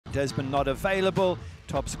Desmond not available.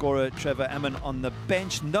 Top scorer Trevor Ammon on the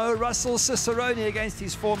bench. No Russell Cicerone against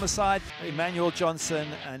his former side. Emmanuel Johnson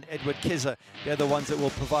and Edward Kizza. They're the ones that will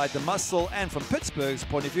provide the muscle, and from Pittsburgh's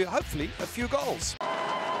point of view, hopefully a few goals.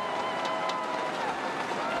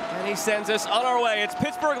 And he sends us on our way. It's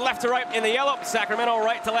Pittsburgh left to right in the yellow, Sacramento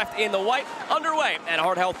right to left in the white. Underway at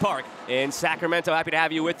Heart Health Park in Sacramento. Happy to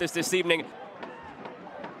have you with us this evening.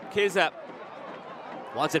 Kizza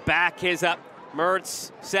wants it back. Kizza,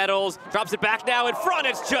 Mertz settles, drops it back now in front.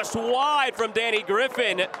 It's just wide from Danny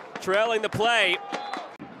Griffin, trailing the play.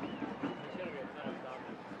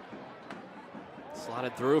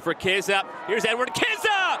 Slotted through for Kizza. Here's Edward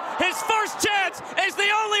Kizza! His first chance is the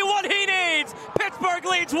only one he needs! Pittsburgh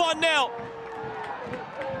leads 1-0.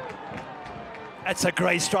 That's a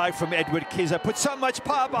great strike from Edward Kizza. Put so much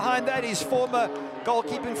power behind that. His former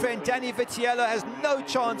goalkeeping friend Danny Vitiello has no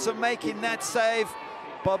chance of making that save.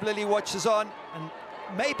 Bob Lilly watches on, and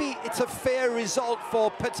maybe it's a fair result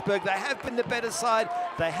for Pittsburgh. They have been the better side.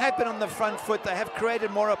 They have been on the front foot. They have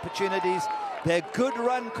created more opportunities. Their good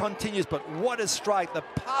run continues, but what a strike. The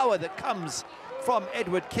power that comes from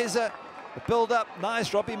Edward Kizza. The build-up,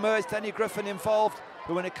 nice. Robbie Mertz, Danny Griffin involved.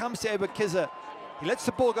 But when it comes to Edward Kizza, he lets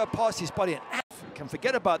the ball go past his body and can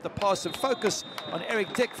forget about the pass and focus on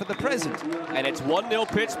Eric Dick for the present. And it's 1-0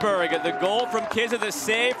 Pittsburgh. The goal from Kizza, the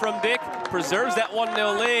save from Dick, preserves that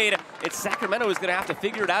 1-0 lead. It's Sacramento who's going to have to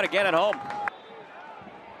figure it out again at home.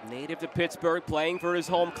 Native to Pittsburgh, playing for his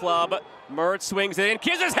home club. Mertz swings it in.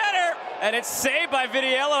 Kizza's header! And it's saved by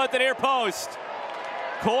Vitiello at the near post.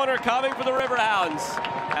 Corner coming for the Riverhounds.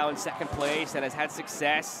 Now in second place and has had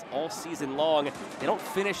success all season long. They don't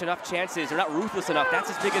finish enough chances. They're not ruthless enough. That's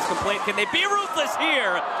his biggest complaint. Can they be ruthless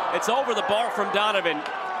here? It's over the bar from Donovan.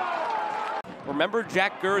 Remember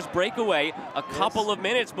Jack Gurr's breakaway a couple of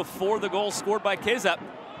minutes before the goal scored by Kizza.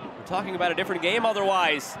 We're talking about a different game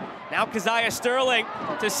otherwise. Now Keziah Sterling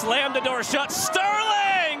to slam the door shut.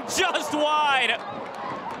 Sterling just wide.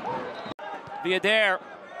 Viader.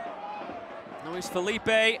 Luis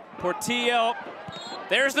Felipe, Portillo.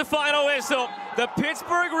 There's the final whistle. The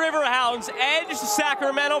Pittsburgh Riverhounds edged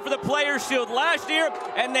Sacramento for the Players' Shield last year,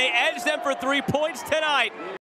 and they edged them for 3 points tonight.